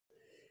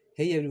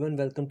Hey everyone,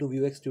 welcome to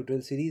Vuex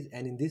tutorial series,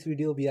 and in this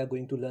video we are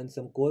going to learn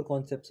some core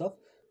concepts of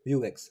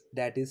Vuex,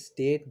 that is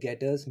state,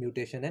 getters,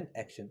 mutation and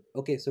action.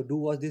 Okay, so do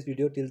watch this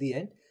video till the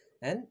end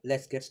and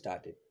let's get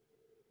started.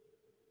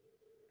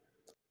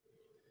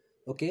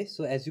 Okay,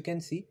 so as you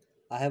can see,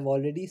 I have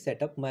already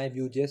set up my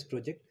Vue.js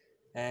project,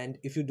 and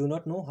if you do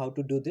not know how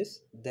to do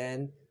this,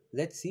 then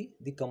let's see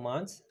the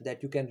commands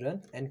that you can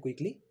run and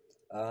quickly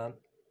uh,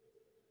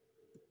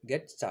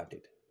 get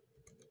started.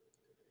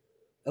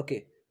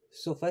 Okay,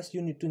 so first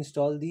you need to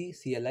install the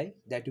CLI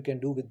that you can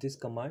do with this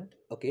command.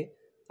 Okay,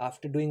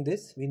 after doing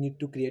this, we need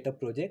to create a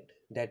project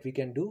that we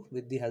can do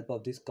with the help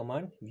of this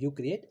command vue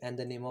create and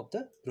the name of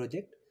the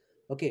project.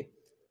 Okay,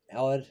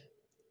 or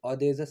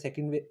there is a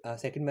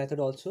second method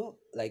also.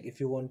 Like if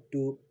you want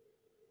to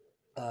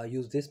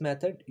use this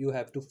method, you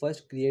have to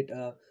first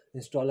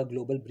install a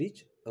global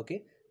breach.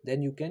 Okay,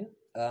 then you can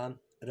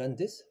run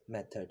this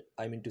method,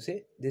 I mean to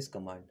say this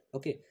command.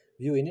 Okay,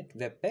 view init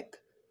webpack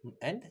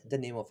and the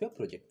name of your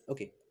project.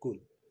 Okay, cool.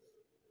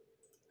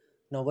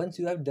 Now once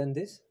you have done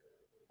this,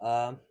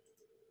 um,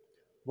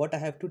 what I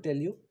have to tell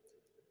you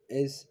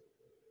is,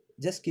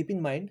 just keep in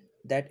mind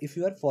that if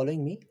you are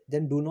following me,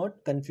 then do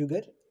not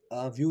configure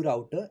view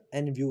router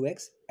and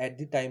vuex at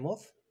the time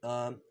of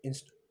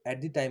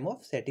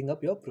setting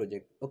up your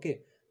project. Okay,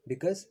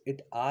 because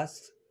it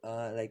asks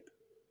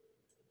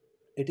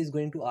it is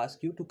going to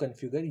ask you to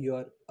configure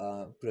your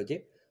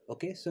project.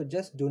 Okay, so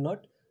just do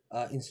not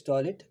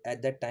install it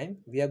at that time.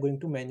 We are going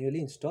to manually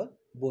install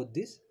both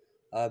this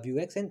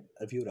vuex and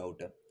view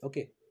router.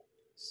 Okay,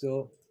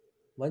 so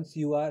once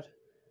you are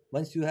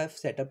once you have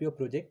set up your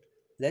project,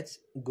 let's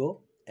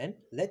go and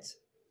let's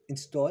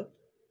install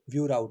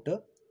view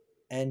router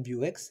and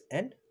vuex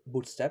and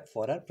bootstrap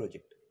for our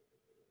project.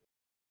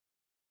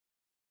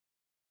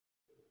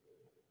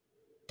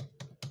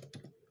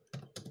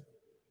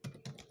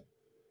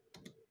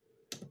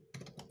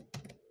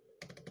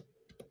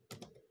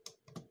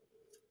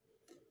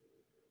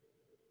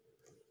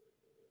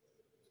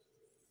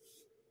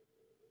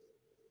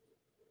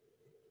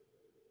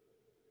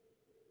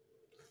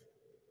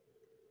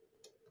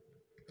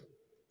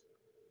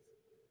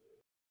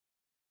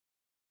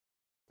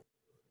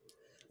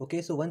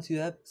 Okay, so once you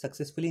have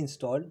successfully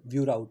installed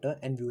view router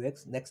and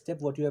vuex, next step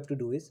what you have to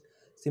do is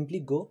simply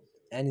go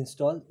and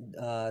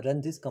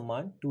run this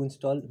command to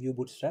install vue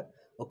bootstrap.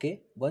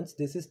 Okay, once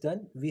this is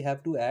done, we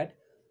have to add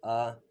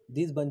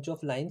these bunch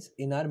of lines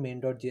in our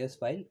main.js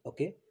file.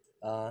 Okay,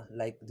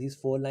 like these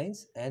 4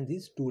 lines and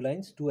these 2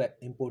 lines to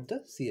import the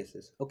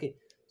css. Okay,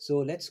 so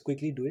let's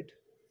quickly do it.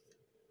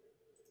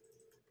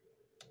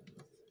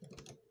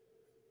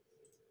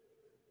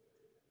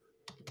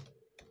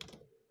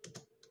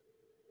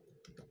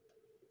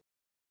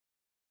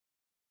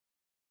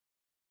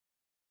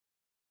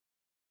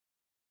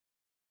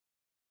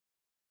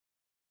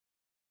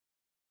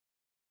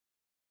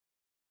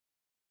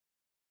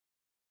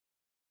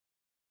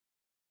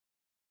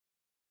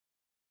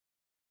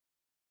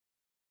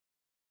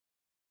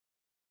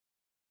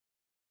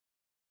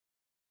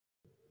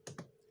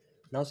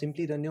 Now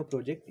simply run your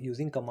project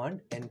using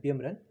command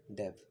npm run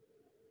dev.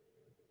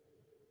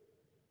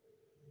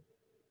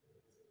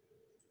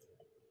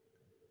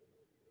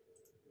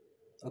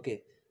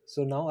 Okay,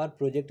 so now our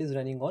project is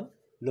running on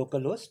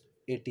localhost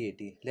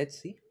 8080. Let's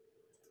see.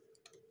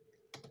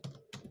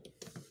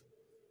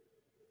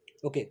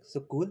 Okay, so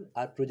cool,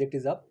 our project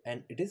is up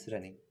and it is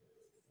running.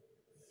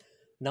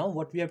 Now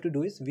what we have to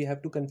do is we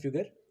have to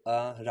configure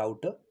a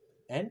router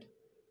and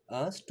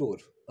a store.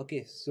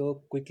 Okay,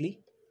 so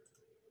quickly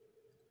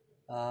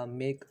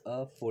make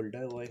a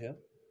folder over here,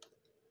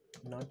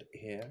 not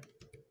here.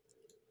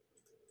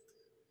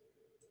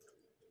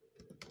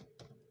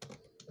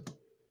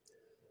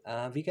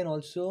 We can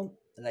also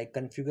like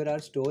configure our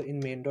store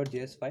in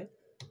main.js file,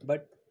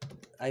 but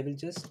I will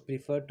just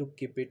prefer to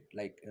keep it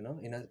like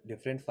in a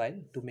different file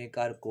to make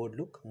our code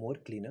look more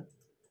cleaner,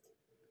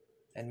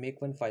 and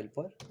make one file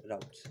for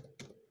routes.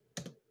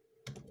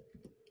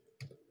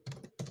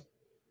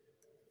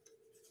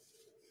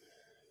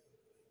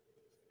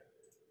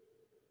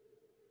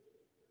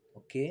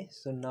 Okay,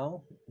 so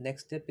now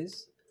next step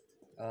is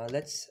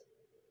let's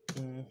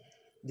mm,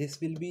 this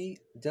will be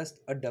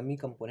just a dummy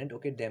component.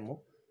 Okay, demo.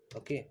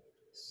 Okay,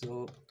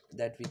 so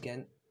that we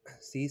can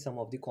see some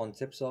of the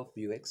concepts of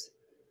Vuex.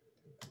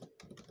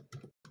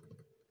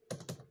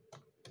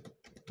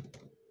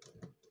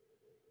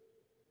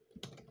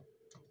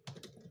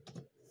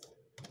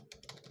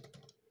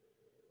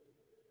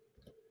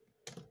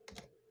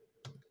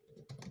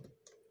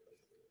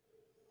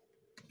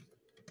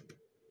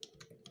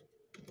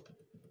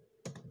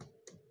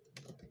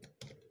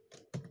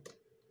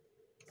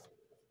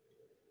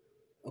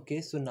 Okay,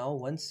 so now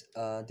once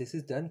this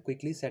is done,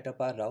 quickly set up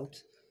our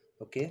routes.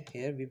 Okay,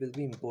 here we will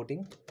be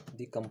importing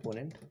the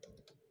component.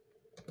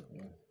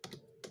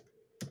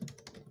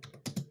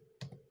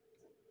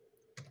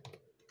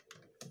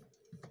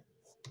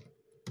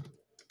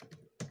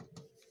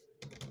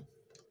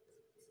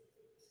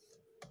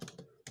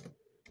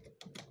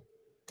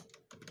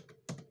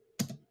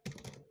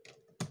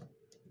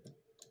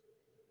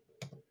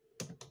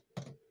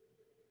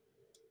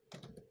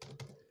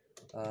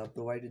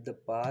 provided the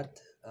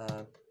path,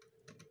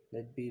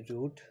 let be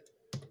root.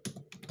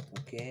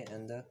 Okay,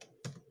 and the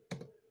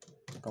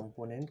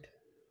component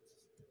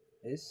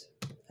is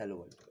hello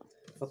world.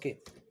 Okay,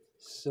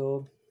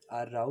 so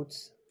our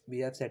routes, we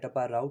have set up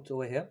our routes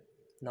over here.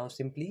 Now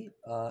simply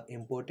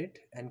import it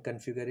and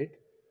configure it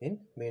in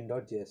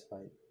main.js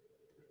file.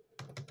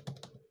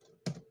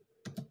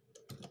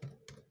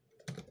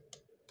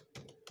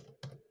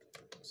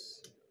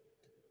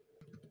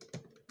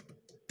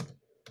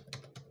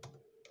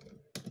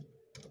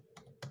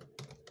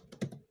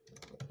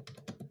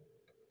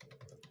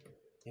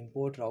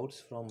 Import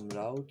routes from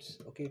routes.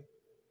 Okay,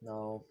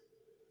 now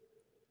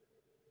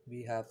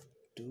we have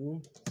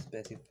to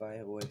specify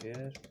over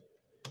here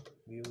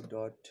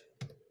vue.use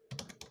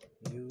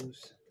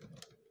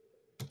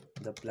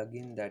the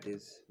plugin that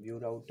is view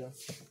router.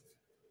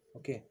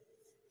 Okay,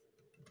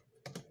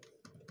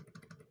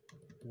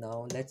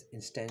 now let's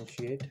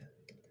instantiate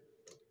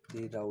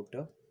the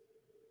router.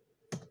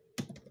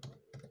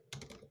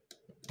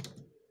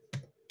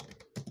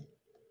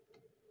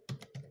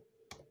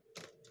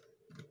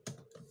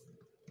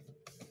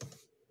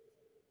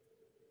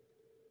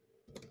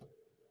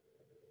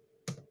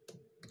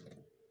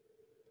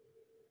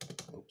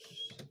 Oops.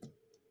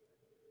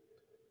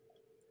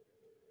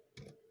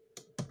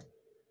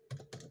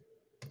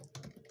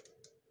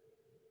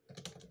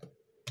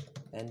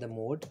 And the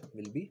mode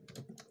will be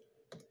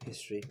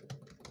history.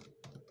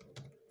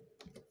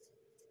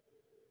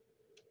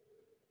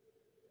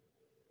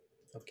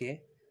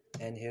 Okay,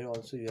 and here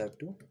also you have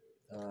to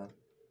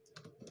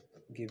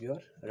give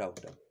your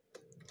router.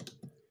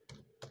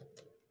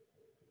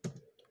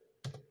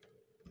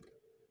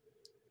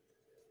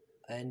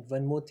 And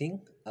one more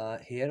thing,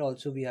 here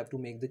also we have to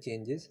make the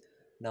changes.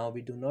 Now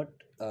we do not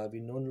we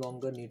no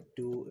longer need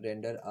to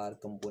render our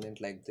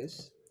component like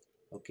this.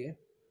 Okay,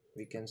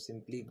 we can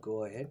simply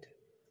go ahead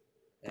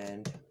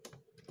and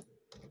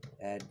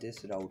add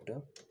this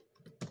router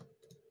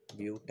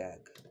view tag.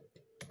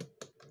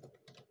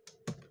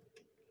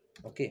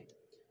 Okay,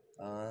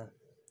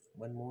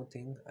 one more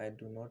thing, I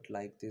do not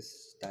like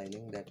this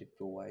styling that it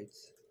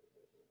provides.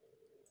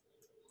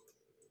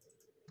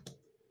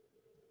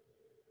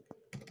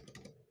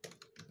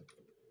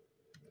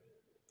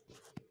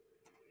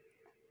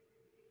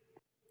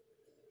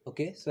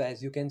 Okay, so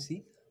as you can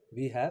see,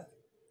 we have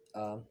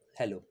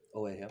hello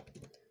over here.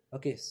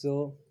 Okay,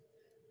 so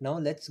now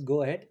let's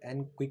go ahead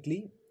and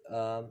quickly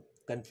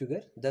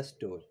configure the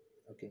store.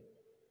 Okay,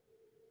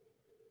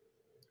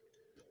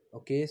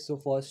 okay, so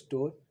for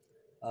store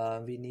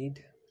we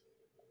need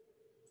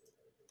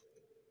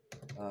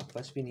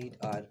first we need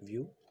our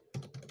view.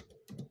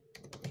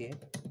 Okay,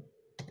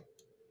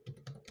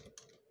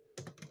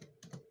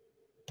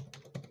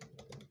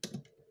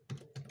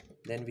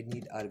 then we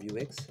need our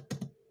vuex.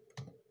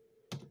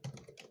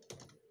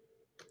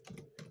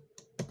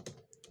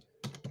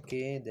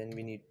 Okay, then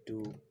we need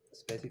to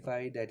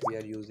specify that we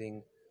are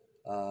using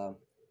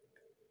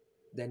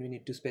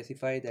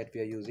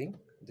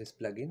this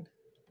plugin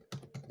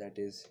that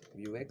is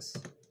Vuex.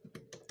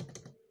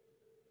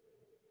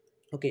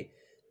 Okay,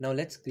 now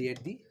let's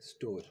create the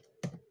store.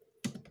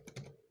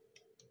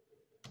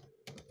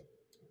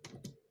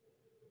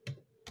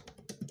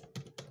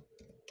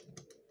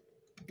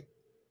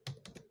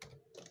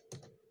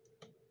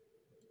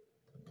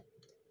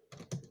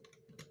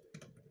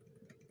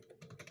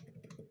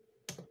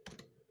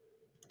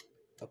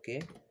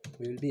 Okay,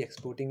 we will be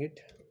exporting it.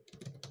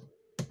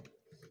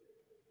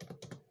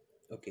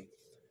 Okay,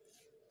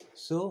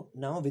 so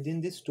now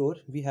within this store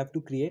we have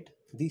to create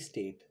the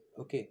state.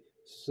 Okay,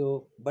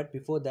 so but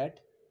before that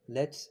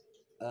let's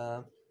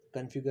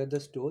configure the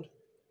store.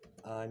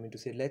 I mean to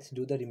say, let's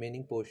do the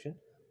remaining portion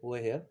over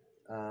here,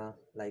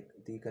 like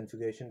the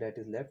configuration that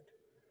is left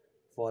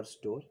for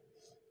store.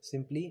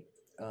 Simply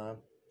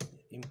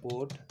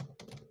import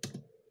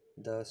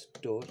the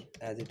store,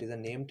 as it is a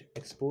named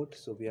export,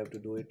 so we have to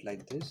do it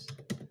like this: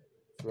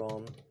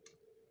 from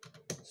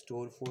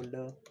store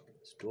folder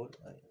store.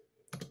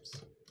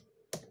 Oops.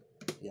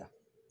 Yeah,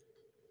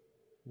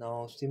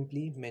 now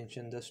simply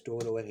mention the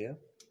store over here.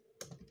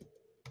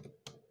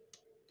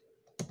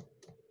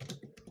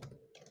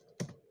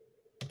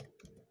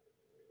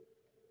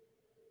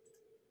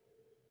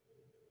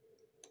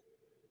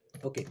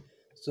 Okay,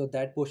 so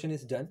that portion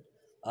is done.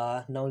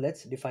 Now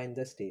let's define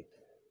the state.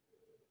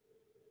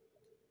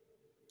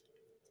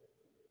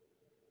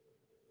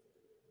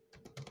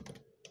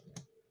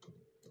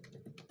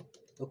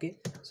 Okay,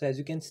 so as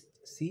you can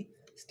see,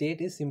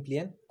 state is simply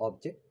an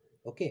object.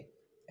 Okay,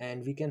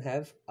 and we can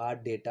have our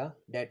data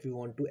that we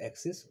want to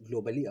access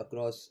globally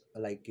across,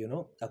 like, you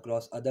know,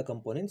 across other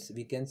components.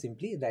 We can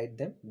simply write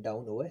them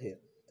down over here.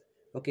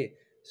 Okay,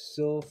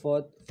 so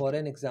for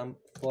an example,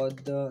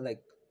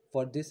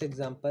 for this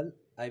example,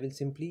 I will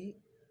simply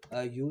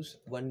use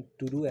one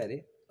to do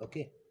array.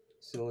 Okay,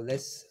 so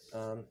let's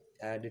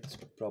add its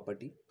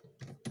property.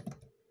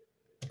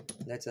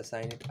 Let's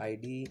assign it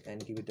ID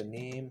and give it a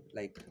name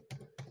like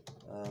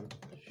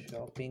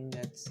shopping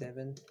at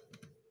 7.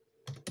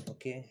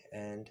 Okay,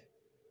 and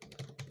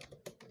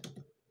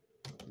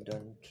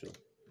done true.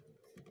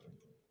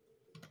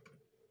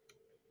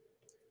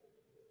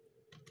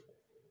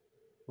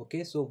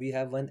 Okay, so we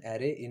have one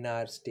array in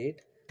our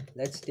state.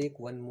 Let's take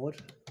one more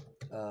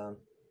um,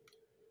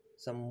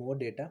 some more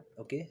data.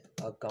 Okay,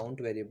 a count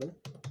variable.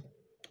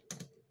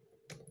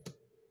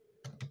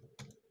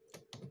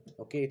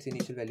 Okay, its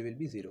initial value will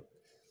be 0.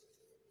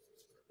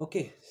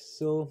 Okay,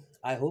 so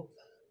I hope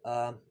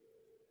um,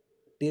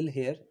 till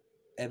here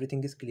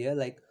everything is clear,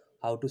 like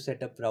how to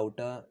set up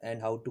router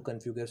and how to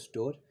configure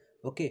store.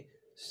 Okay,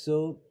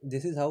 so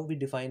this is how we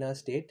define our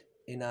state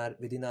in our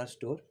within our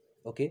store.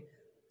 Okay,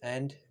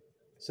 and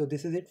so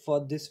this is it for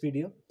this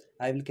video.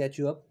 I will catch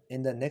you up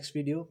in the next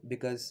video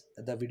because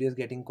the video is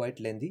getting quite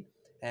lengthy,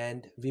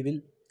 and we will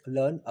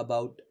learn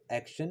about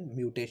action,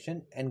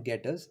 mutation and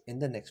getters in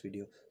the next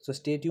video. So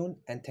stay tuned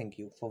and thank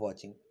you for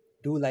watching.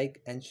 Do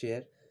like and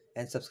share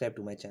and subscribe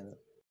to my channel.